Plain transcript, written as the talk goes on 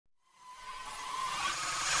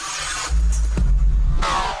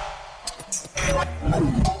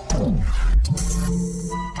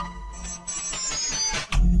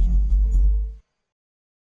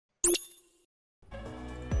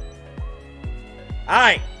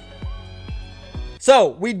right. So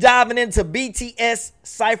we diving into BTS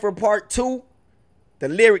Cypher Part 2, the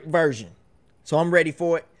lyric version. So I'm ready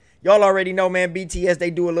for it. Y'all already know, man, BTS,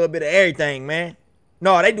 they do a little bit of everything, man.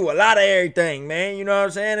 No, they do a lot of everything, man. You know what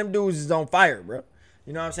I'm saying? Them dudes is on fire, bro.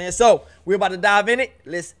 You know what I'm saying? So we're about to dive in it.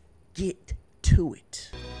 Let's get to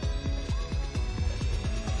it.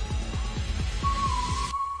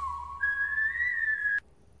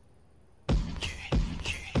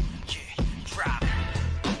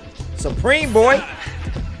 Supreme boy.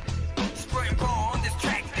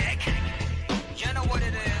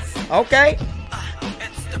 Okay.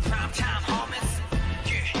 It's the prime time, homies.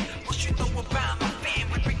 Yeah, what you know about my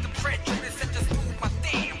family? Bring the prejudice and just do my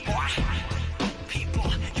thing, boy. People,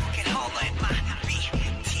 you can holler at my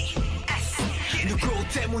BTS. 누구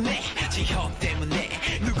때문에, 지형 때문에,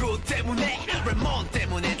 누구 때문에, 레몬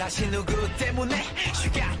때문에, 다시 누구 때문에,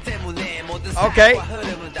 슈가 때문에, 모든 사과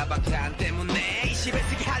흐름은 다 방탄 때문에,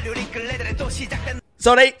 20에 할 요리 끌레들의 또 시작된.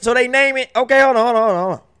 So they name it. Okay, hold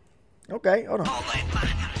on. Okay, hold on.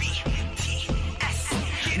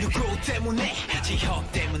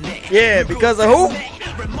 Yeah, because of who?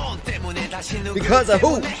 Because of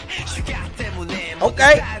who?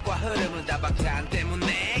 Okay.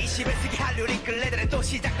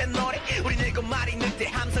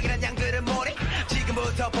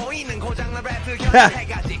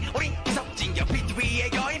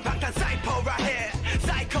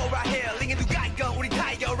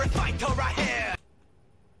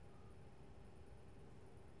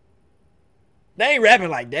 They ain't rapping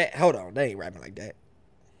like that. Hold on. They ain't rapping like that.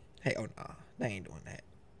 Hey, oh no. They ain't doing that.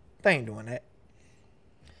 They ain't doing that.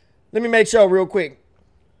 Let me make sure real quick.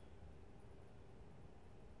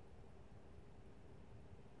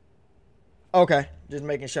 Okay. Just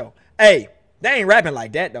making sure. Hey, they ain't rapping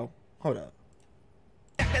like that though. Hold up.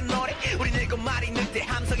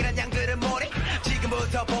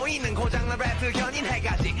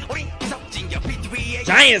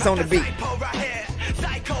 Giants on the beat.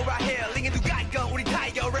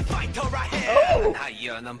 Oh.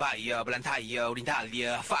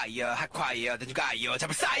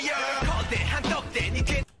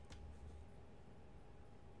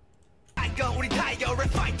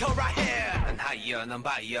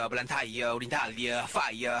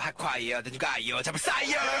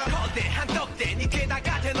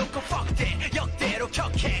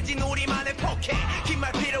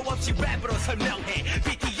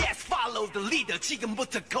 BTS follows the leader.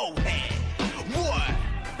 지금부터 고해. What?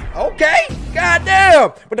 Okay,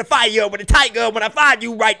 goddamn. With the fire, with the tiger, when I find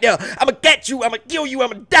you right there, I'ma get you, I'ma kill you,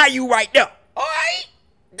 I'ma die you right there. Alright?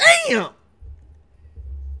 Damn.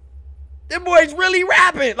 Them boys really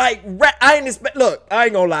rapping. Like, I ain't expect, look, I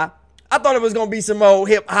ain't gonna lie. I thought it was gonna be some old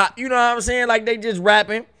hip hop, you know what I'm saying? Like, they just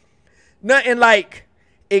rapping. Nothing like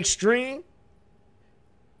extreme.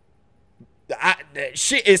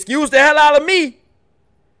 Shit, excuse the hell out of me.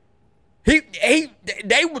 They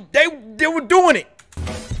were doing it.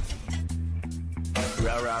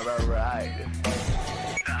 Right.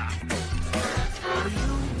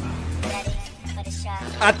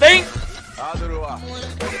 I think.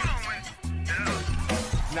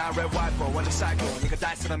 Now red white boy, one cycle. Nigga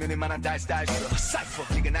dice on a minute, man, dice. Cypher,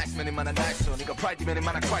 nigga nice minute, man, nice. Nigga pride minute,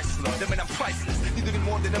 man, Chrysler. Them I'm priceless. 니들이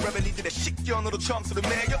뭔데 내 랩을 니들의 식견으로 점수를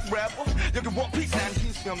매겨 랩을. 여기 one piece 난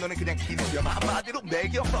흰수염 너는 그냥 흰수염 한마디로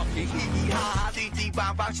매겨 fucking 히히하하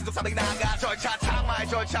디디방방 신속사백 나가 절차 참아의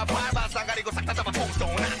절차 밟아 쌍가리고 싹 다 잡아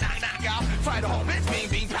통수동 나가 Fight home, it's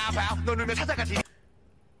빙빙 파우파우 너 울면 찾아가지.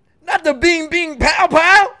 Not the bing bing pow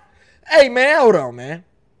pow. Hey man, hold on, man.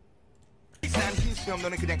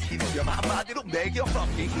 너는 그냥 흰수염 한마디로 매겨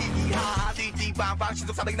fucking 히히하하 디디방방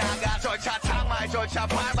신속사백 나가 절차 참아의 절차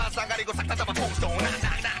밟아 쌍가리고 싹 다 잡아 통수동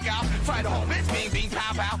나가 Fight home, it's 빙빙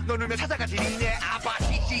파우파우 너 울면 찾아가지 니네 아빠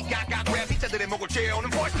시시각각 랩 피자들의 목을 죄우는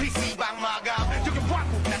voice PC방 마감 여기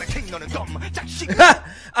와꾸 나는 king 너는 dumb 짝식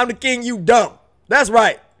I'm the king, you dumb. That's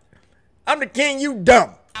right. I'm the king, you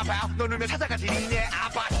dumb. 너 울면 찾아가지 니네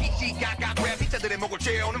아빠 시시각각 랩 피자들의 목을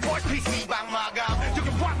죄우는 voice PC방 마감 여기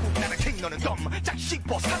와꾸 나는 king 너는 dumb 짝식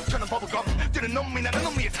보스 상처는 버블검 뛰는 놈이 나는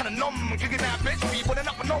놈 위에 타는 놈 그게 나 bitch 위보다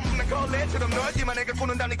나쁜 놈난 걸레처럼 널지만 내가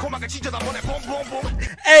꾸는다 네 코막을 찢어다 보내 봄봄봄.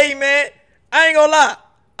 Hey man, I ain't gonna lie.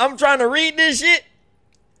 I'm trying to read this shit,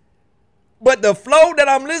 but the flow that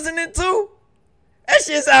I'm listening to, that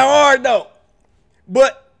shit sound hard though.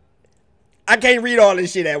 But I can't read all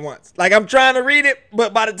this shit at once. Like, I'm trying to read it,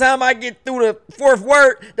 but by the time I get through the fourth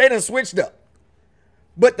word, they done switched up.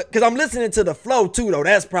 But because I'm listening to the flow too, though,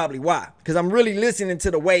 that's probably why. Because I'm really listening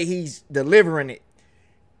to the way he's delivering it.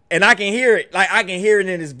 And I can hear it. Like, I can hear it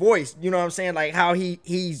in his voice. You know what I'm saying? Like, how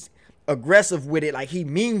he's aggressive with it. Like, he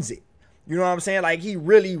means it. You know what I'm saying? Like he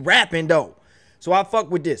really rapping though. So I fuck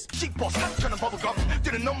with this.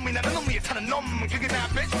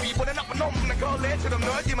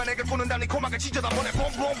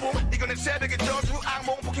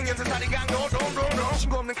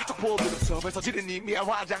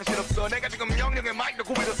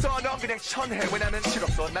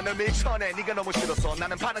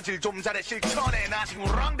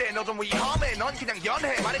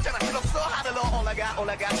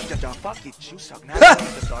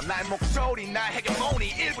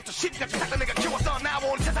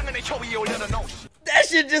 That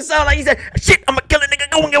shit just sound like he said, shit, I'ma kill a nigga,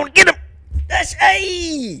 go and get him. That's,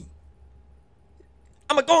 hey,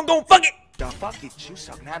 I'ma go and go fuck it. fuck it,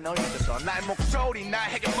 추석 나 널 믿었어 나의 목소리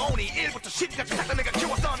나의 헤게모니 1부터 10까지 싹 다 내가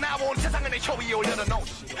키웠어 나온 세상을 내 혀위에 올려놓은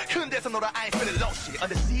큰 데서 놀아 I spit it lossy on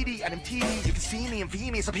the CD and MTV you can see me and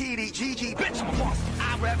view me so PD GG bitch I'm a boss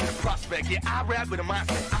I rap with a prospect yeah I rap with a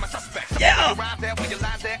mindset I'm a suspect yeah around there with your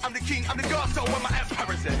lines there I'm the king I'm the god so when my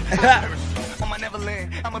emperor's there on my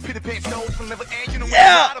Neverland I'm a Peter Pan soul from never end you know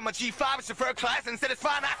yeah I'm a G5 it's your first class and said it's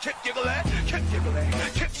fine I keep giggling keep jiggling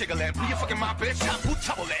keep jiggling you fucking my bitch I'm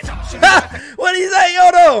붙여볼래 what do you say,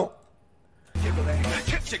 Yodo?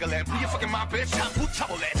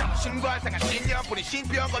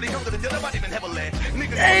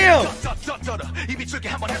 Damn.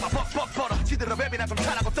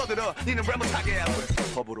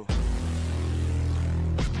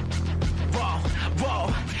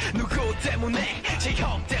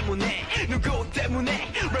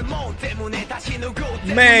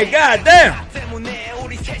 Man, goddamn.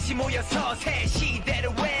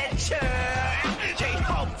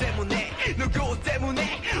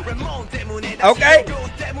 Okay.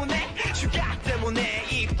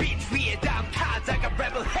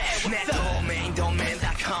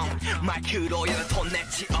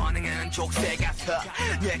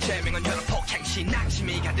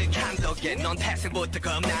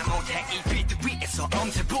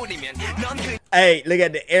 Hey, look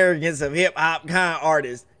at the arrogance of hip-hop con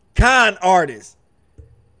artists.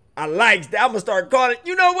 I like that. I'm gonna start calling,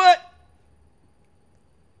 you know what?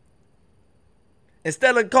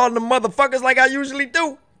 Instead of calling them motherfuckers like I usually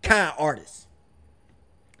do, con artists.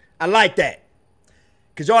 I like that.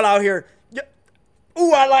 Cause y'all out here,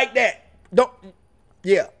 ooh, I like that. Don't,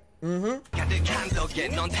 yeah.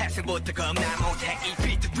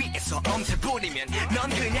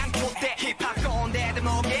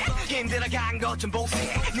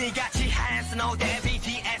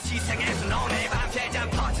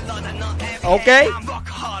 Okay.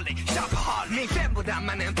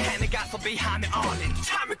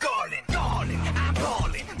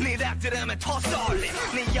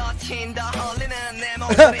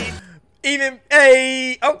 Even,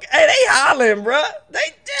 hey, okay, hey, they hollering, bruh. They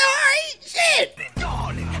alright, shit.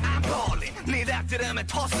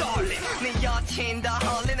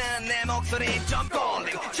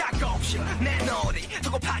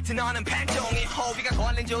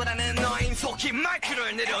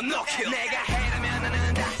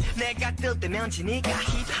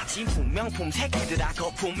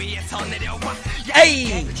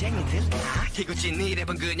 Hey.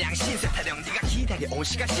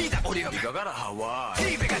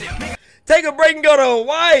 Take a break and go to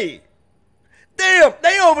Hawaii. Damn,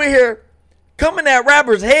 they over here coming at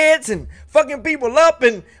rappers' heads and fucking people up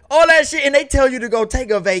and all that shit, and they tell you to go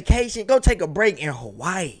take a vacation, go take a break in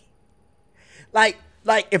Hawaii. Like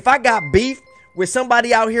if I got beef with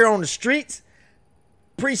somebody out here on the streets,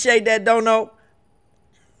 appreciate that, don't know.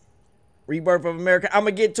 Rebirth of America. I'm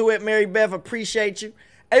gonna get to it, Mary Beth. Appreciate you.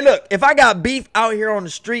 Hey, look, if I got beef out here on the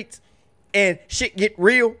streets and shit get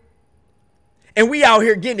real, and we out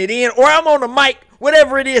here getting it in, or I'm on the mic,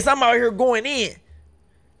 whatever it is, I'm out here going in.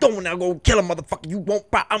 Don't now go kill a motherfucker. You won't.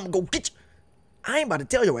 I'm gonna go get you. I ain't about to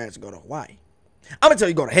tell your ass to go to Hawaii. I'm gonna tell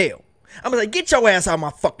you to go to hell. I'm gonna say, get your ass out of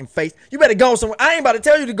my fucking face. You better go somewhere. I ain't about to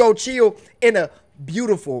tell you to go chill in a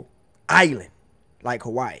beautiful island like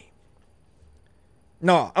Hawaii.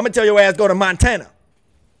 No, I'm gonna tell your ass go to Montana.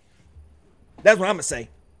 That's what I'm gonna say.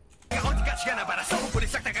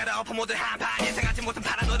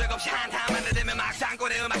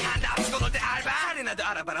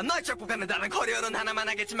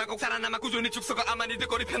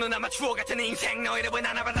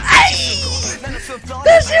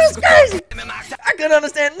 That shit was crazy. I couldn't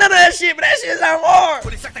understand none of that shit, but that shit sound hard.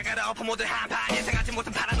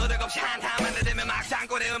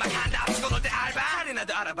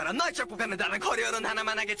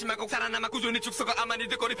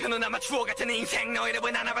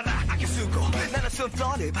 나는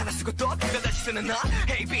손떠를 받아 쓰고 또 다시 쓰는 너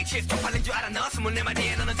Hey BTS 쪽팔린 줄 알아 너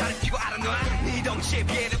 24마디에 너는 다리 피고 알아 너 네 덩치에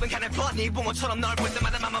비해 랩은 가늘 뻗네 붕어처럼 널 볼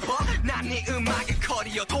때마다 맘만 난 네 음악의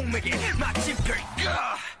커리어 동맥에 마침표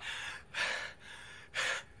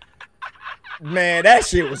Man, that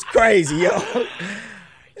shit was crazy, yo.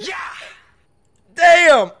 Yeah.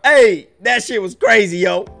 Damn. Hey, that shit was crazy,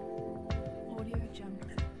 yo.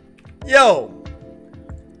 Yo.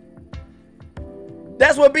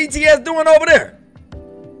 That's what BTS doing over there.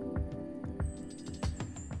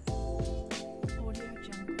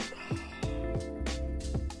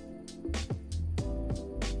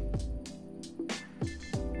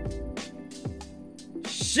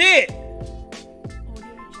 Shit.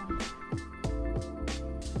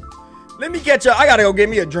 Let me get y'all. I gotta go get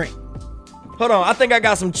me a drink. Hold on. I think I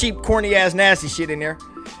got some cheap, corny ass, nasty shit in there.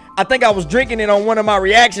 I think I was drinking it on one of my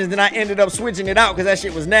reactions, then I ended up switching it out because that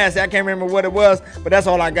shit was nasty. I can't remember what it was, but that's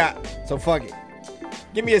all I got. So fuck it.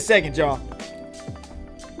 Give me a second, y'all.